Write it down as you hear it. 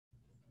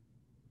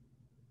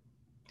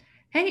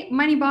Hey,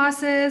 money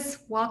bosses,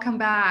 welcome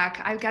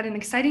back. I've got an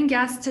exciting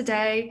guest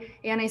today.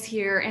 Anna's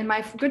here, and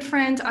my good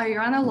friend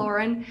Ariana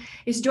Lauren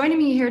is joining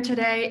me here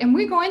today, and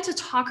we're going to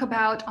talk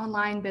about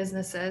online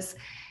businesses.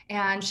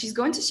 And she's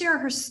going to share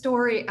her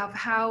story of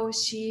how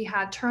she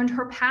had turned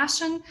her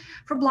passion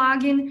for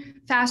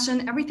blogging,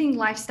 fashion, everything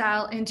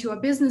lifestyle into a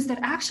business that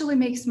actually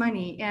makes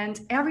money. And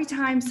every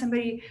time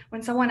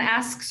when someone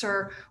asks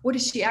her, what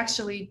does she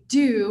actually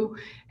do?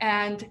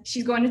 And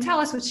she's going to tell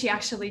us what she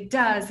actually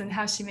does and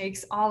how she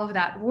makes all of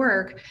that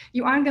work.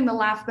 You aren't going to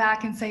laugh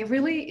back and say,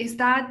 really, is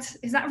that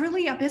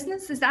really a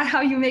business? Is that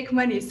how you make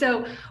money?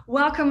 So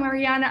welcome,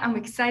 Mariana. I'm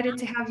excited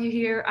to have you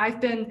here.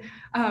 I've been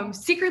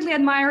secretly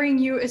admiring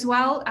you as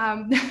well.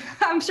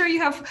 I'm sure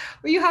you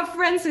have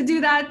friends who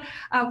do that,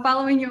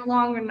 following you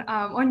along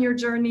on your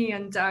journey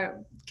and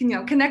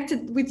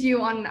connected with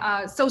you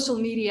on social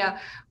media.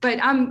 But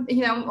I'm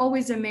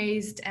always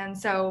amazed, and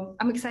so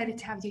I'm excited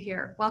to have you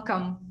here.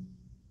 Welcome.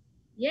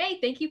 Yay,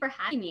 thank you for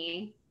having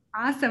me.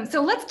 Awesome.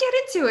 So let's get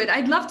into it.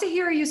 I'd love to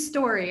hear your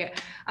story.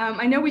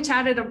 I know we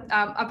chatted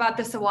about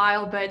this a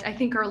while, but I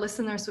think our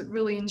listeners would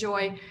really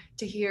enjoy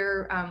to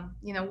hear,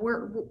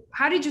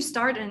 how did you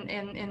start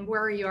and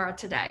where you are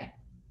today?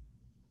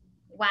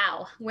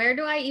 Wow, where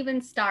do I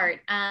even start?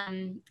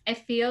 It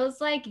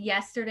feels like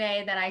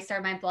yesterday that I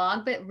started my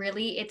blog, but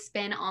really it's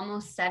been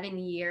almost 7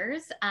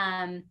 years.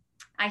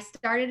 I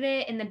started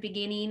it in the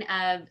beginning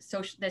of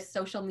this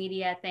social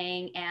media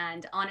thing.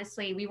 And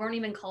honestly, we weren't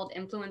even called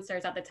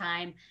influencers at the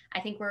time. I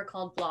think we were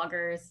called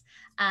bloggers.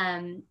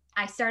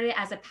 I started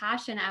as a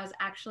passion. I was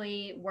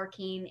actually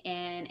working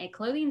in a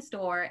clothing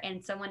store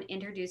and someone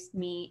introduced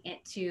me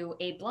to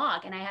a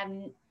blog and I have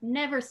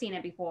never seen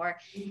it before.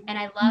 And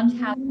I loved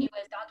how she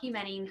was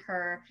documenting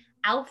her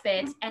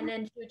outfits and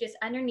then she would just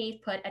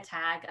underneath put a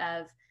tag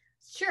of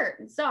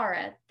shirt,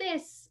 Zara,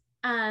 this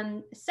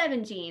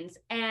 7 jeans.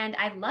 And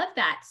I love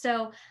that.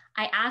 So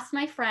I asked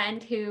my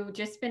friend who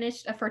just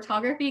finished a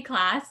photography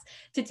class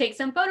to take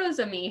some photos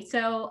of me.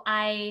 So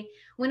I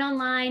went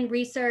online,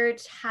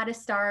 researched how to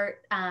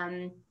start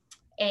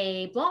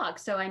a blog.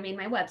 So I made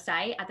my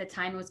website. At the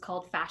time, it was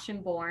called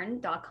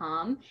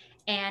fashionborn.com.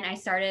 And I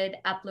started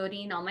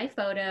uploading all my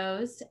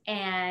photos.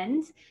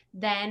 And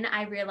then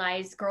I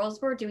realized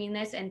girls were doing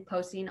this and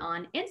posting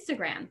on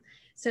Instagram.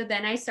 So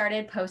then I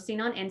started posting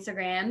on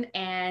Instagram,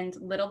 and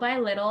little by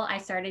little, I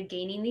started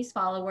gaining these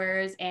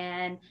followers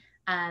and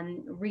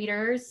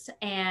readers,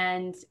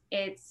 and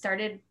it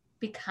started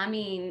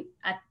becoming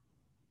a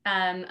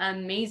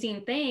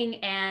amazing thing.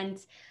 And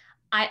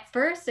at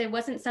first, it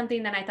wasn't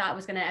something that I thought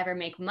was going to ever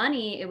make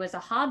money. It was a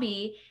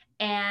hobby.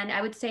 And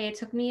I would say it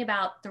took me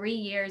about 3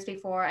 years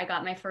before I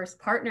got my first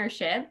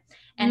partnership.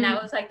 And that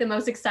was like the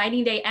most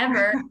exciting day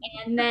ever.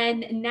 And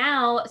then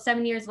now,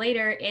 7 years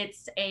later,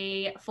 it's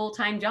a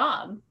full-time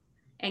job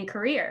and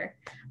career.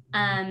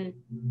 Um,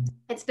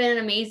 it's been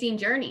an amazing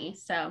journey.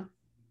 So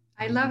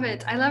I love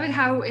it. I love it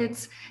how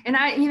it's, and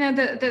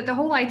the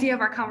whole idea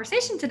of our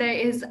conversation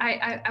today is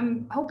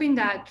I'm hoping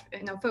that,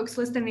 folks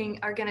listening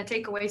are going to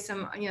take away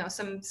some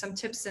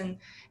tips and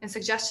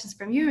suggestions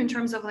from you in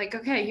terms of like,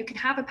 okay, you can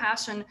have a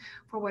passion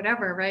for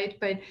whatever, right?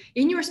 But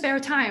in your spare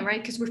time,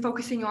 right? Because we're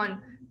focusing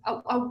on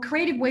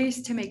creative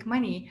ways to make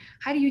money.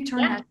 How do you turn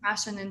yeah, that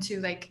passion into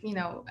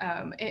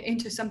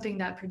into something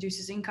that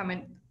produces income?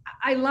 And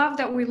I love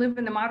that we live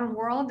in the modern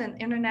world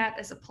and internet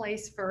is a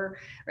place for,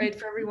 right,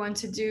 for everyone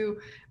to do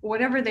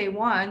whatever they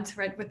want,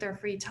 right, with their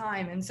free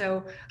time. And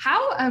so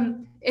how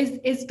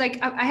is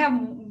like, I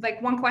have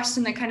like one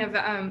question that kind of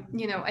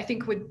I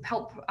think would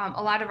help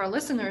a lot of our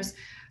listeners.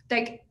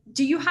 Like,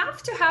 do you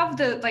have to have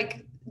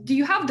do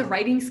you have the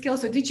writing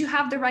skills, or did you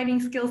have the writing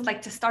skills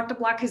like to start the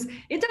blog? Because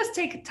it does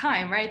take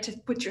time, right, to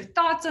put your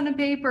thoughts on a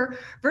paper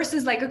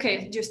versus like,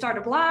 okay, do you start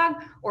a blog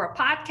or a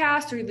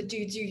podcast, or do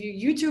you do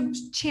your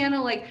YouTube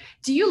channel? Like,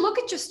 do you look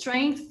at your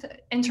strength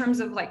in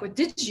terms of like, what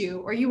did you,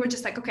 or you were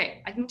just like,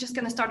 okay, I'm just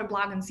going to start a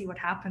blog and see what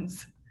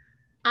happens?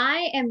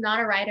 I am not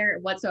a writer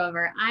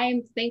whatsoever. I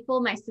am thankful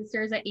my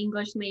sister's an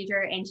English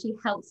major and she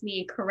helps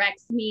me,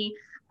 corrects me.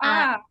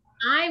 Uh, Ah,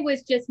 I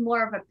was just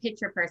more of a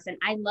picture person.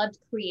 I loved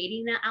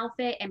creating that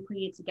outfit and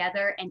putting it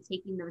together and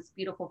taking those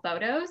beautiful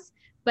photos,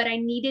 but I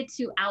needed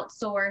to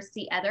outsource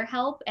the other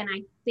help. And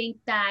I think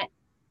that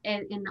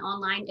in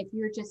online, if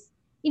you're just,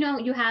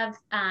 you have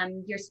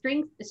your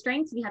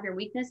strengths, and you have your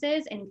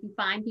weaknesses, and if you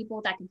find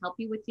people that can help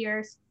you with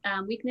your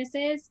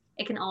weaknesses,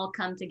 it can all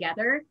come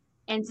together.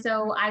 And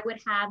so I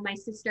would have my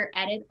sister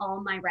edit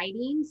all my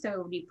writing so it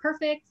would be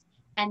perfect.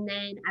 And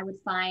then I would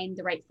find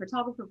the right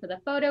photographer for the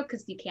photo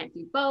because you can't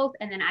do both.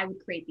 And then I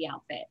would create the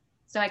outfit.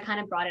 So I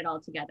kind of brought it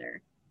all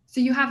together. so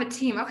you have a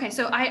team. Okay,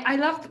 so I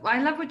love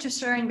what you're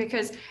sharing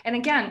because, and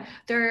again,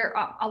 there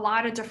are a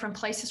lot of different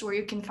places where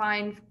you can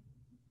find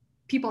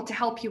people to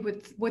help you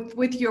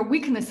with your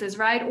weaknesses,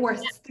 right? Or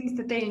things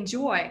that they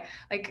enjoy.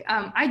 Like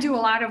I do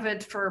a lot of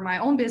it for my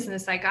own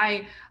business. Like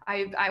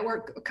I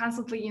work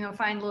constantly, you know,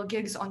 find little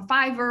gigs on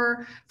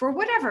Fiverr for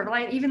whatever,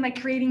 like even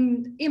like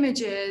creating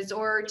images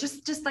or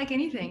just like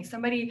anything,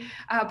 somebody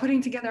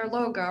putting together a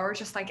logo or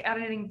just like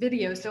editing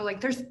videos. So like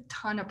there's a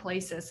ton of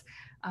places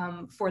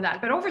for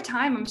that. But over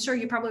time, I'm sure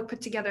you probably put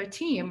together a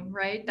team,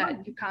 right?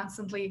 That you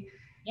constantly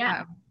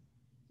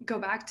go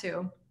back to.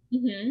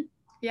 Mm-hmm.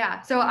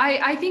 Yeah. So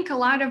I think a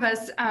lot of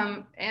us,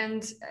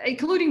 and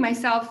including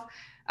myself,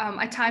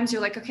 at times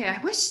you're like, okay, I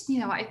wish, you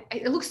know,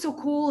 it looks so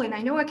cool and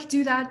I know I could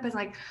do that, but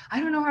like, I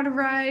don't know how to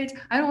write.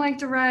 I don't like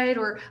to write,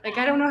 or like,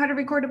 I don't know how to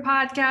record a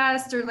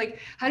podcast, or like,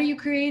 how do you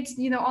create,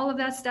 you know, all of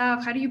that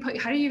stuff? How do you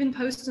even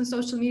post on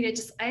social media?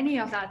 Just any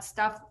of that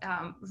stuff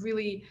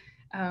really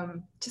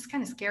just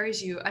kind of scares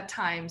you at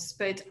times.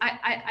 But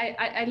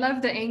I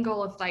love the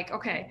angle of like,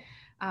 okay,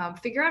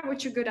 figure out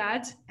what you're good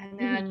at and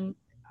then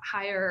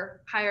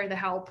hire the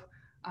help.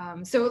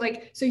 So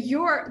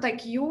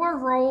your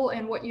role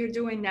and what you're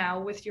doing now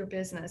with your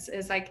business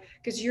is like,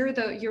 because you're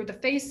the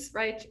face,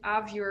 right,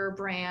 of your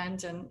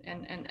brand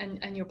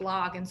and your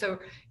blog, and so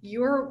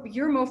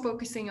you're more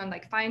focusing on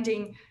like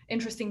finding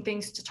interesting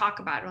things to talk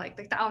about, like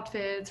the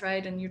outfits,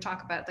 right? And you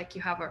talk about like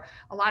you have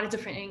a lot of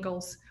different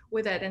angles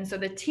with it, and so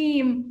the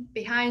team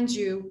behind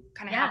you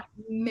kind of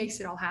makes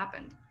it all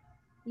happen.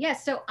 Yeah,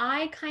 so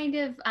I kind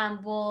of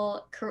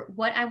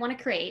what I want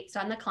to create. So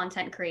I'm the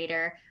content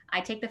creator. I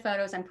take the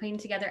photos, I'm putting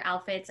together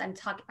outfits, I'm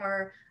talking,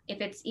 or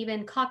if it's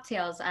even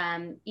cocktails,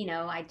 you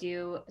know, I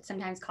do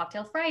sometimes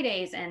cocktail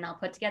Fridays and I'll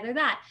put together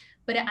that.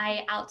 But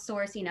I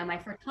outsource, you know, my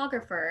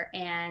photographer,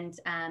 and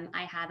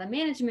I have a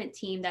management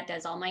team that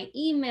does all my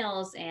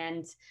emails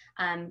and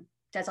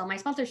does all my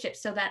sponsorships,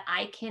 so that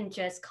I can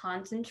just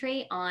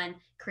concentrate on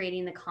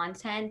creating the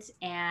content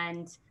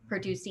and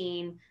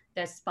producing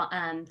the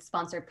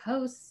sponsored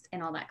posts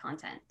and all that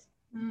content.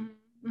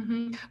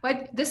 Mm-hmm.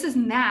 But this is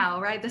now,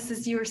 right? This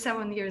is you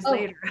 7 years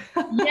later.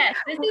 Yes,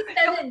 this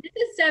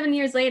is 7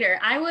 years later.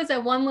 I was a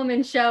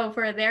one-woman show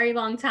for a very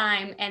long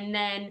time, and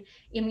then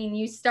I mean,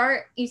 you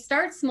start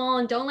small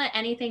and don't let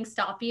anything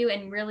stop you.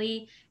 And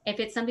really, if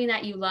it's something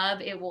that you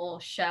love, it will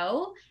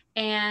show.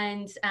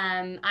 And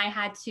I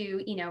had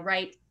to, you know,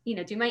 write, you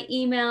know, do my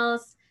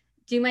emails,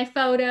 do my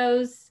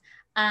photos,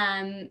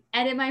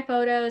 edit my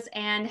photos,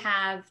 and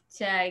have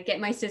to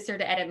get my sister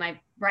to edit my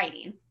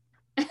writing.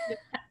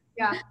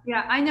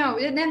 Yeah, I know.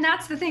 And then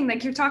that's the thing,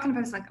 like you're talking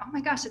about, it's like, oh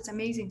my gosh, it's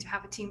amazing to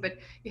have a team, but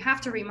you have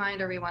to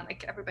remind everyone,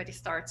 like everybody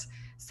starts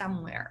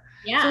somewhere.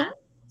 Yeah.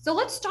 So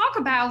let's talk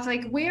about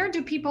like, where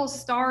do people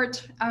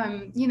start,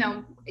 you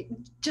know,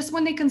 just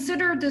when they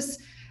consider this,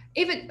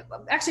 even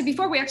actually,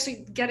 before we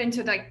actually get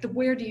into like the,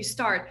 where do you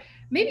start,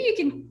 maybe you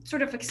can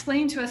sort of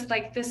explain to us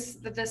like this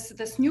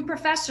new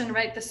profession,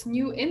 right? This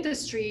new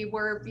industry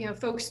where, you know,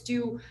 folks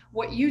do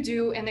what you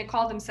do and they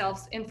call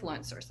themselves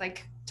influencers.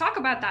 Like, talk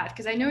about that,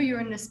 because I know you're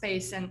in this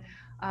space, and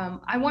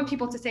I want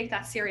people to take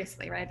that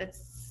seriously, right?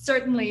 That's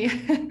certainly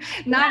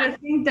not a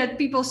thing that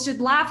people should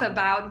laugh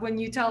about when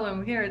you tell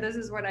them, here, this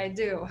is what I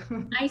do.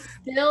 I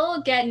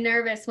still get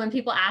nervous when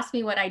people ask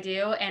me what I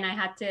do and I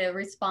have to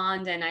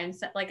respond, and I'm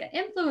like an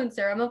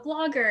influencer, I'm a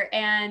blogger,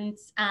 and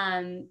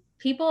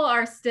people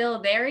are still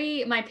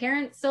my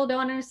parents still don't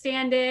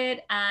understand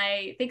it.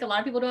 I think a lot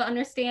of people don't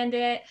understand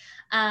it.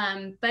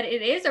 But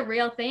it is a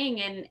real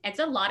thing, and it's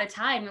a lot of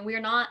time, and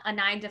we're not a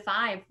 9 to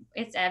 5.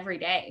 It's every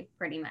day,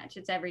 pretty much.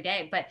 It's every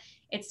day, but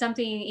it's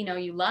something, you know,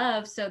 you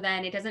love. So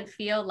then it doesn't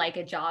feel like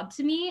a job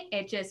to me.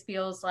 It just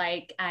feels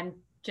like I'm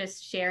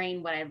just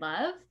sharing what I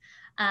love.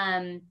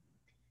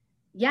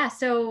 Yeah,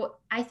 so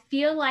I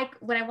feel like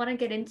what I want to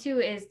get into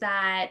is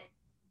that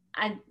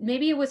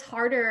maybe it was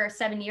harder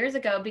 7 years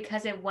ago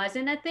because it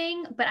wasn't a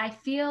thing, but I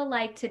feel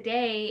like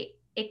today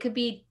it could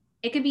be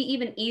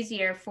even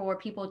easier for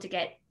people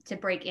to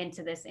break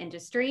into this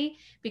industry,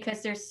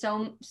 because there's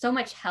so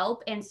much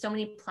help and so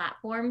many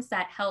platforms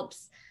that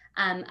helps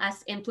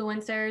us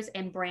influencers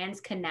and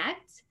brands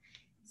connect.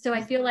 So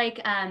I feel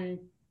like I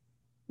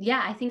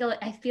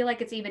feel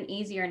like it's even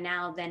easier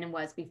now than it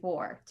was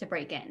before to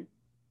break in.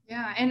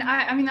 Yeah, and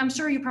I mean, I'm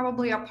sure you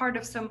probably are part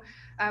of some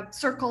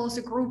circles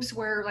or groups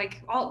where,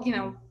 like, all, you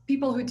know,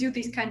 people who do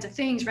these kinds of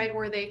things, right,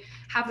 where they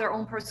have their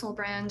own personal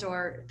brand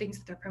or things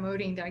that they're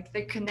promoting,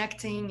 they're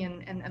connecting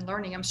and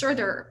learning. I'm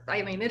sure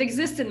I mean, it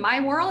exists in my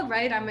world,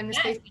 right? I'm in the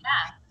space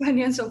of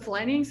financial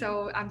planning,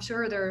 so I'm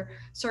sure there are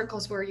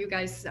circles where you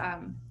guys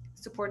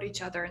support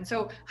each other. And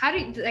so how do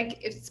you,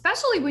 like,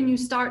 especially when you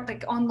start,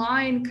 like,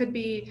 online could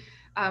be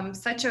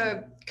such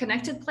a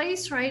connected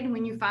place, right?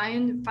 When you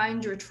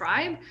find your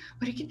tribe,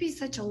 but it could be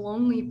such a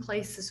lonely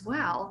place as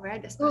well,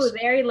 right? Oh,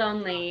 very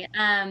lonely.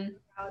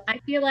 I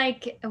feel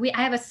like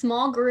I have a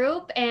small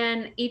group,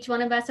 and each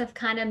one of us have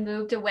kind of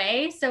moved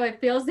away, so it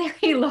feels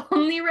very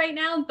lonely right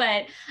now.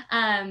 But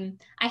I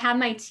have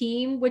my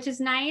team, which is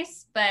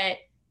nice. But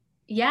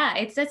yeah,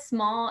 it's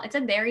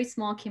a very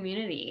small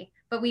community.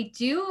 but we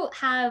do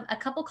have a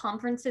couple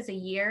conferences a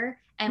year.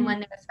 And when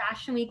there's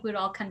Fashion Week, we'd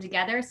all come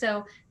together.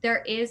 So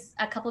there is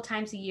a couple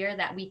times a year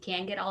that we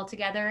can get all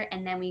together,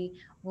 and then we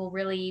will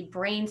really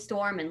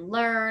brainstorm and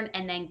learn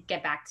and then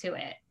get back to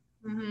it.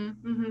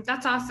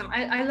 That's awesome.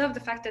 I love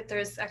the fact that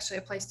there's actually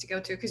a place to go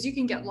to, because you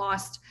can get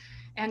lost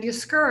and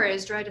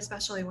discouraged, right?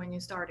 Especially when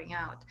you're starting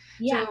out.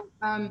 Yeah.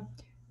 So,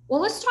 well,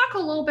 let's talk a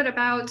little bit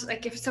about,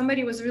 like, if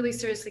somebody was really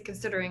seriously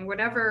considering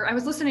whatever. I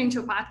was listening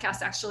to a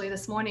podcast actually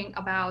this morning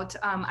about,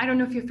 I don't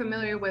know if you're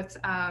familiar with,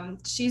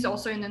 she's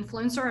also an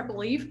influencer, I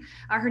believe.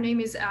 Her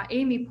name is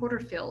Amy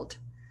Porterfield.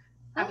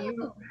 Have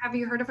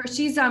you heard of her?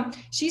 She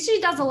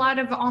does a lot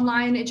of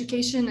online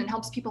education and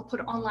helps people put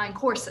online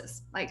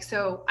courses. Like,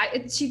 so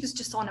she was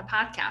just on a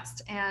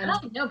podcast, and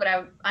no, but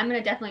I'm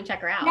gonna definitely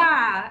check her out.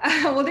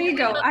 Yeah. Well, there you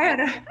go.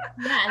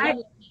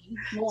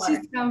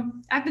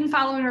 I've been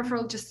following her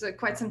for just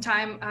quite some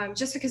time,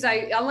 just because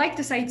I like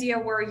this idea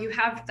where you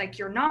have like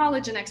your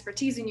knowledge and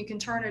expertise, and you can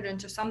turn it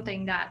into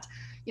something that,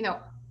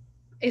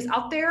 is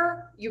out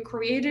there. You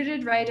created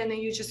it, right? And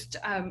then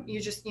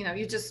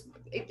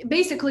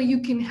basically you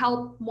can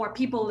help more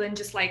people than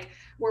just like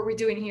what we're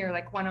doing here,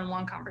 like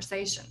one-on-one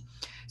conversation.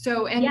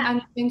 So,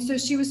 and so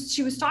she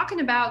was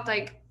talking about,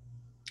 like,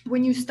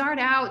 when you start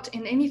out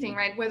in anything,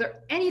 right,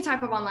 whether any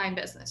type of online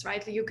business,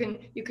 right, you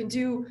can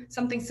do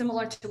something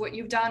similar to what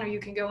you've done, or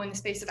you can go in the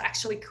space of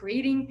actually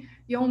creating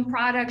your own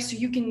products. So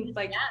you can,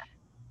 like,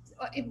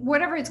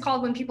 whatever it's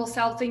called when people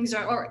sell things,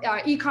 or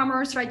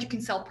e-commerce, right? You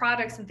can sell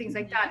products and things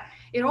like that.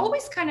 It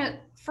always kind of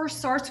first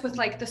starts with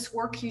like this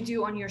work you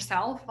do on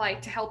yourself,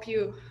 like to help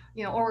you,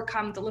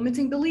 overcome the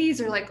limiting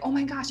beliefs, or like, oh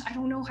my gosh, I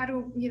don't know how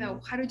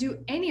to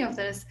do any of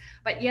this,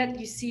 but yet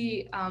you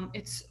see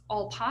it's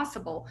all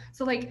possible.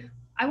 So, like,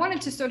 I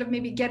wanted to sort of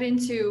maybe get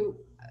into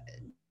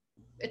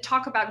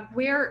talk about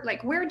where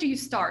do you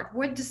start?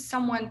 What does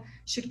someone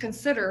should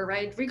consider,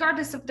 right?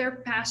 Regardless of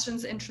their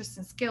passions, interests,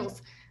 and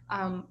skills,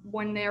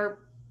 when they're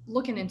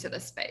looking into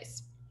this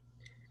space.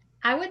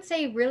 I would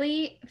say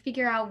really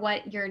figure out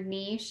what your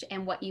niche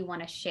and what you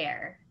want to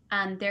share.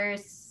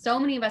 There's so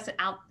many of us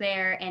out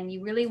there, and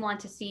you really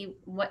want to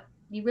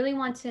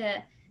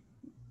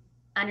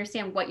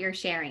understand what you're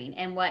sharing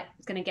and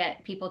what's going to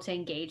get people to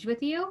engage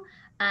with you.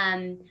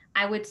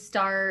 I would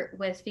start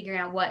with figuring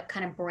out what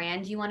kind of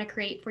brand you want to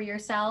create for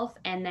yourself,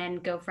 and then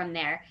go from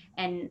there,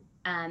 and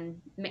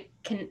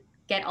can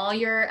get all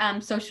your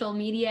social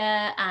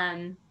media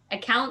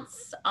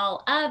accounts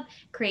all up,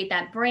 create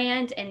that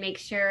brand, and make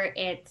sure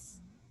it's,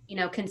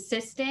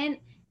 consistent.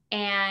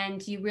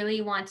 And you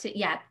really want to,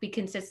 be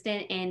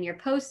consistent in your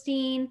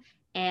posting.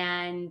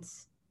 And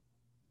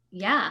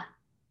I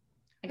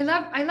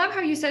love how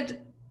you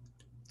said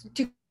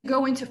to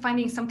go into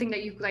finding something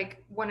that you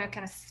like want to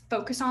kind of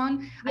focus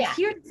on. I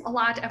hear this a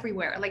lot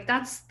everywhere. Like,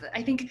 that's,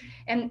 I think,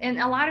 and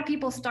a lot of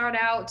people start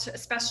out,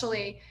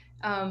 especially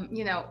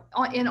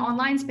in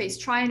online space,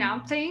 trying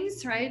out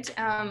things, right?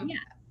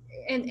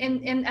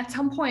 And at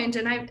some point,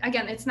 and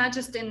again, it's not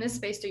just in this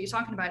space that you're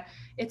talking about,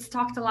 it's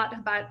talked a lot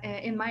about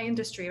in my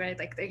industry, right?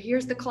 Like,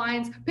 here's the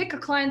clients, pick a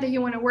client that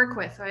you want to work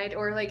with, right?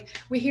 Or like,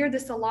 we hear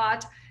this a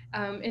lot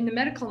in the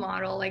medical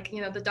model, like,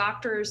 the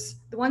doctors,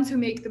 the ones who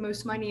make the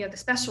most money are the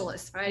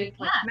specialists, right?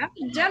 Like,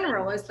 medical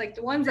general is like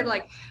the ones that are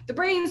like the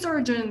brain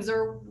surgeons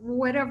or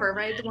whatever,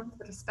 right? The ones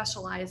that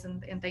specialize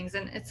in things.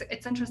 And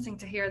it's interesting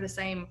to hear the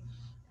same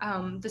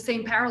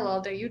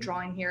parallel that you're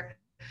drawing here.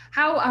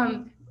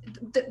 How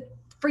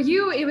for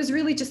you, it was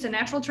really just a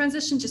natural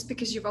transition, just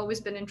because you've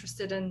always been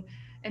interested in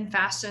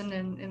fashion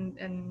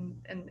and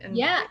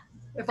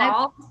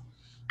evolved.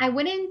 I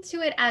went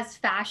into it as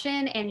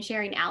fashion and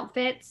sharing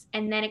outfits,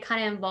 and then it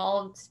kind of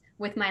involved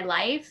with my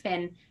life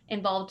and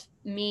involved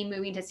me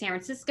moving to San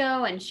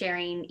Francisco and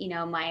sharing,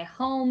 my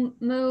home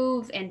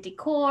move and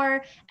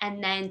decor,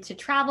 and then to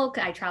travel.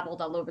 I traveled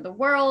all over the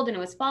world, and it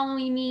was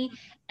following me.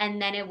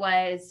 And then it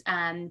was,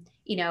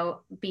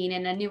 being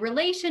in a new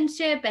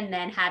relationship, and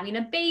then having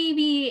a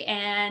baby,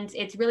 and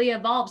it's really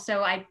evolved.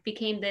 So I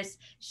became this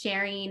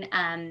sharing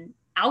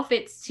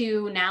outfits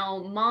to now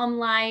mom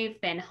life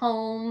and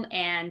home,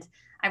 and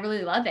I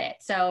really love it.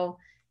 So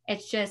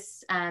it's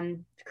just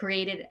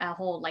created a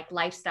whole like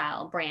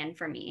lifestyle brand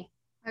for me.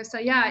 So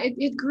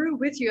it grew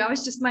with you.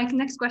 My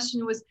next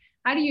question was,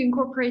 how do you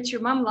incorporate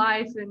your mom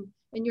life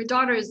and your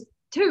daughters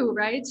too,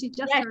 right? She's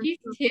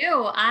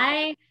two.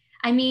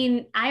 I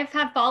mean, I've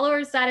had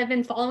followers that have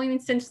been following me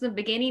since the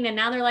beginning, and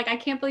now they're like, I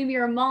can't believe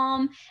you're a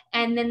mom.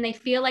 And then they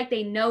feel like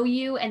they know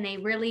you, and they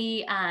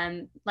really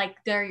like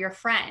they're your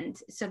friend.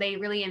 So they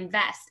really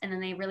invest, and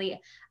then they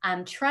really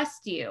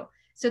trust you.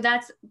 So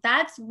that's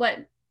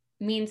what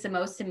means the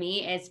most to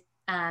me, is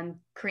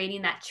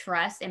creating that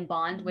trust and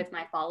bond with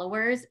my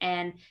followers,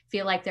 and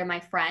feel like they're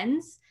my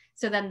friends.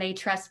 So then they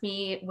trust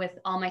me with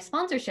all my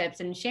sponsorships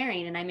and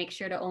sharing, and I make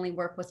sure to only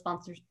work with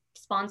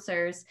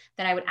sponsors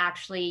that I would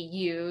actually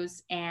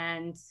use,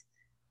 and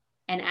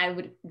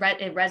it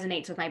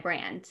resonates with my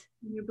brand.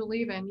 You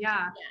believe in,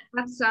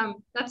 that's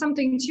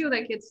something too.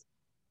 Like,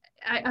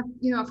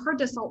 I've heard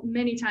this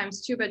many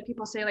times too, but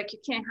people say, like, you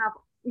can't have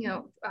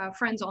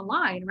friends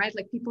online, right?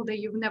 Like people that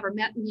you've never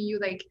met, and you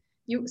like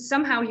you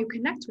somehow you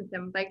connect with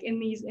them like in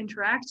these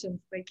interactions.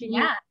 Like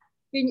Yeah.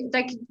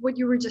 like what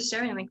you were just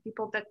sharing, like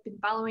people that've been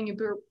following you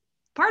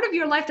part of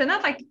your life. They're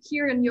not like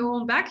here in your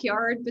own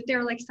backyard, but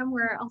they're like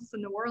somewhere else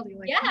in the world. You're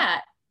like, oh, Yeah.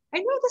 I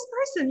know this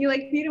person. You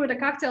like meet him at a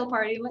cocktail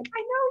party, like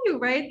I know you,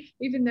 right?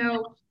 Even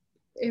though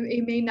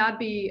it may not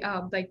be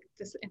like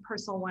this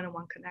impersonal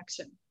one-on-one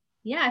connection.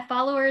 Yeah, I have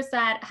followers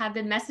that have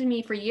been messaging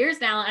me for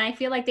years now, and I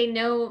feel like they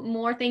know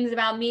more things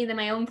about me than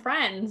my own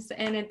friends,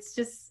 and it's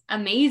just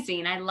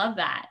amazing. I love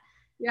that.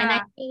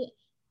 And Yeah.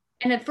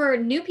 and for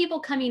new people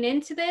coming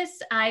into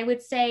this, I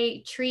would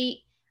say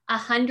treat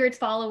 100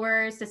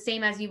 followers the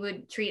same as you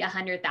would treat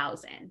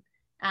 100,000.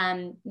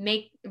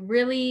 Make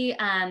really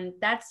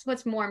that's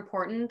what's more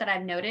important that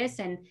I've noticed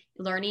and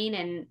learning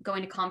and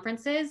going to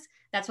conferences.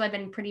 That's what I've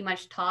been pretty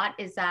much taught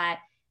is that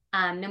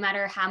no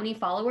matter how many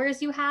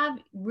followers you have,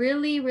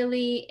 really,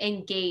 really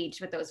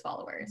engage with those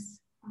followers.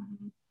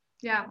 Mm-hmm.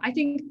 Yeah, I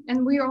think,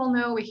 and we all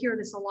know, we hear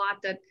this a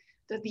lot, that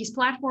these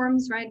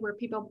platforms, right, where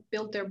people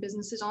build their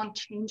businesses on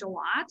change a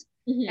lot.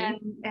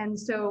 Mm-hmm. And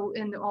so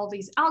in all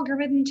these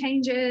algorithm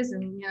changes,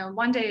 and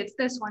one day it's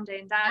this, one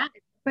day that.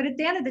 Yeah. But at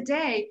the end of the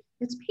day,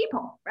 it's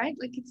people, right?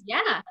 Like it's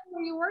yeah,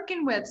 who you're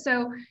working with.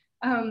 So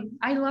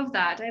I love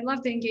that. I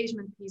love the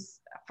engagement piece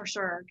for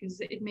sure,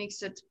 because it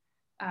makes it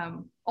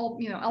all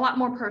a lot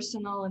more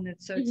personal, and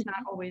it's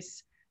not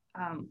always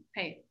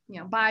hey,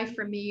 buy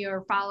from me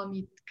or follow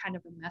me kind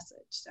of a message.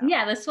 So.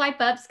 Yeah, the swipe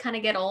ups kind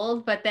of get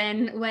old, but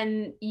then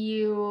when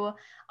you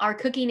are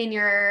cooking in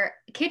your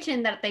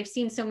kitchen that they've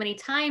seen so many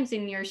times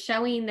and you're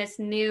showing this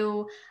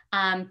new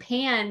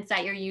pans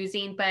that you're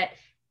using, but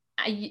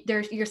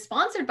you're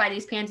sponsored by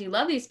these pans, you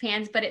love these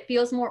pans, but it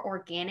feels more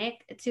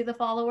organic to the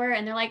follower,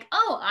 and they're like,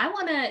 oh, I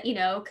want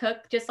to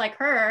cook just like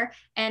her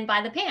and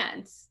buy the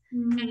pans.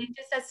 Mm-hmm. And it's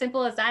just as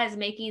simple as that, is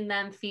making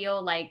them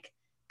feel like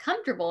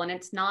comfortable, and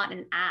it's not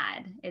an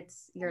ad,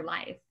 it's your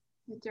life.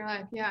 It's your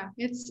life. Yeah,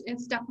 it's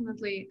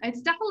definitely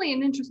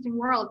an interesting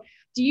world.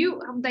 Do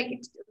you like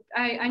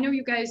I know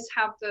you guys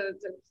have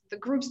the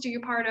groups do you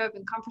part of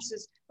and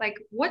conferences, like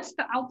what's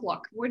the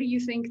outlook? What do you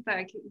think,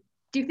 like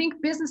do you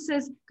think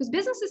businesses, because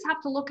businesses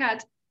have to look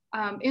at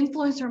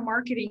influencer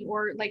marketing,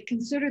 or like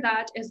consider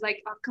that as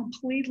like a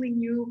completely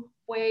new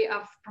way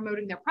of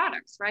promoting their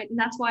products, right? And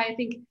that's why I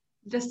think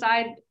this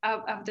side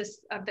of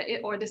this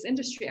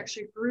industry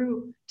actually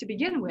grew to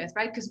begin with,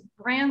 right? Because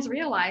brands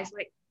realize,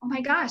 like, oh my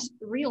gosh,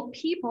 real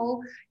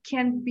people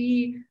can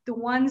be the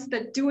ones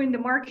that doing the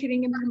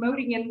marketing and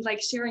promoting and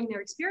like sharing their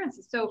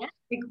experiences. So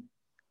like,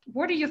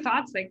 what are your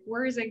thoughts? Like,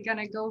 where is it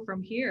gonna go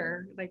from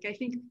here? Like, I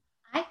think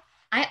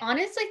I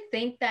honestly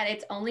think that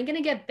it's only going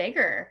to get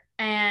bigger,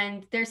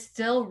 and there's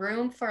still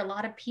room for a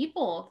lot of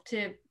people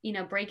to,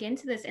 break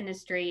into this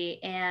industry.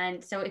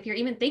 And so if you're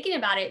even thinking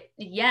about it,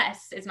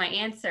 yes, is my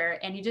answer.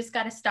 And you just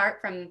got to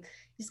start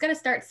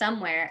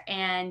somewhere.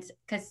 And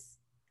because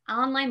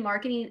online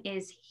marketing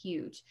is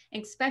huge,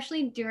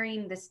 especially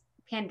during this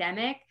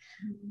pandemic,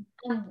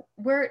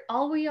 where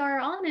all we are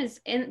on is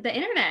in the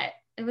internet.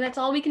 That's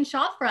all we can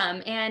shop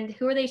from. And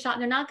who are they shopping?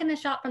 They're not going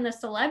to shop from the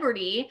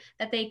celebrity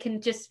that they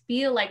can just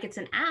feel like it's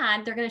an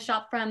ad. They're going to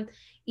shop from,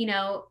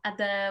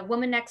 the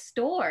woman next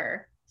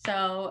door.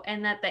 So,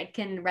 and that they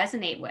can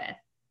resonate with.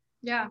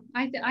 Yeah,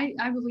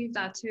 I believe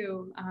that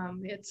too.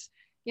 It's,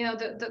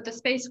 the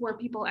space where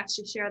people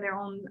actually share their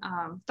own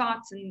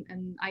thoughts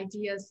and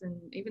ideas,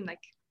 and even like,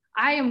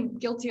 I am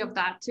guilty of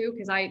that too,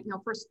 because I,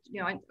 first,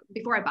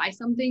 before I buy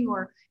something,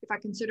 or if I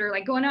consider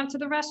like going out to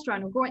the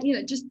restaurant or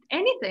going, just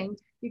anything,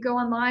 you go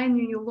online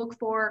and you look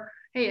for,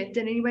 hey,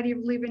 did anybody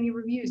leave any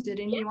reviews? Did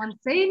anyone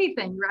say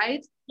anything,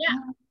 right? Yeah.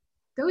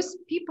 Those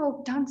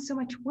people done so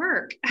much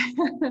work.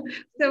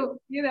 So,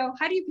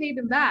 how do you pay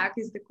them back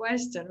is the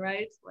question,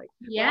 right? Like,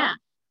 yeah. Well,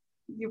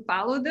 you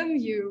follow them,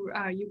 you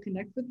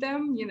connect with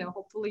them,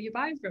 hopefully you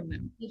buy from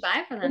them.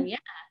 Yeah.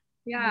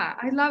 Yeah,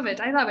 I love it.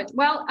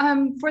 Well,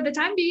 for the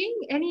time being,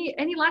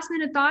 any last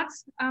minute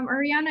thoughts,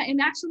 Ariana?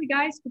 And actually,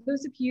 guys, for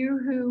those of you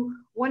who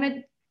want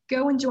to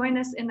go and join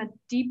us in a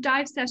deep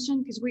dive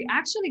session, because we're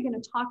actually going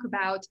to talk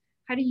about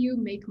how do you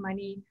make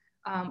money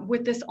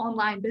with this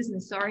online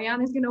business. So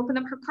Ariana is going to open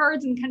up her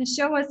cards and kind of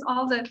show us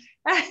all the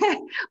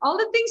all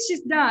the things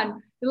she's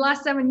done the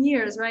last 7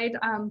 years, right?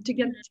 To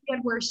get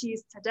where she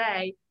is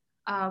today.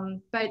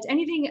 But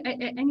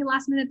any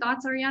last minute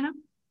thoughts, Ariana?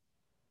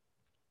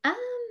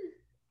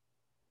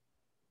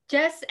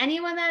 Just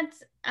anyone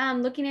that's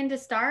looking in to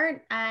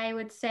start, I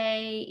would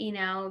say,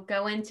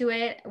 go into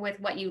it with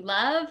what you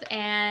love,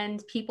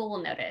 and people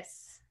will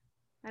notice.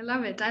 I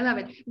love it.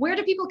 Where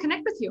do people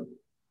connect with you?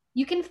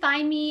 You can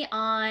find me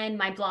on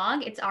my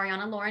blog. It's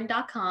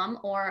arianalauren.com,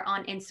 or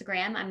on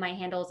Instagram. And my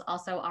handle is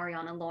also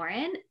Ariana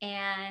Lauren.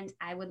 And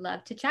I would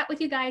love to chat with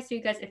you guys. So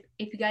if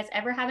you guys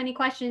ever have any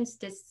questions,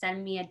 just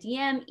send me a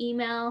DM,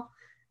 email.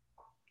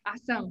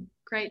 Awesome.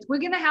 Great. We're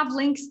going to have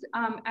links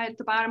at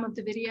the bottom of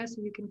the video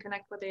so you can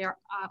connect with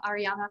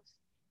Ariana.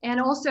 And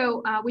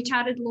also, we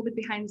chatted a little bit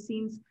behind the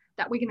scenes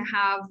that we're going to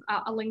have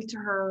a link to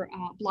her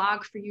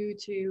blog for you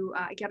to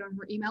get on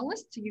her email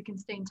list so you can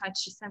stay in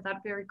touch. She sends out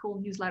very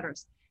cool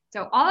newsletters.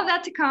 So all of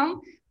that to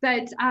come.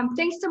 But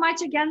thanks so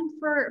much again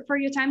for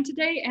your time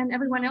today. And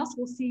everyone else,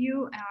 we'll see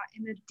you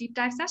in the deep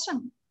dive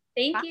session.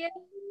 Thank Bye. you.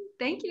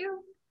 Thank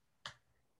you.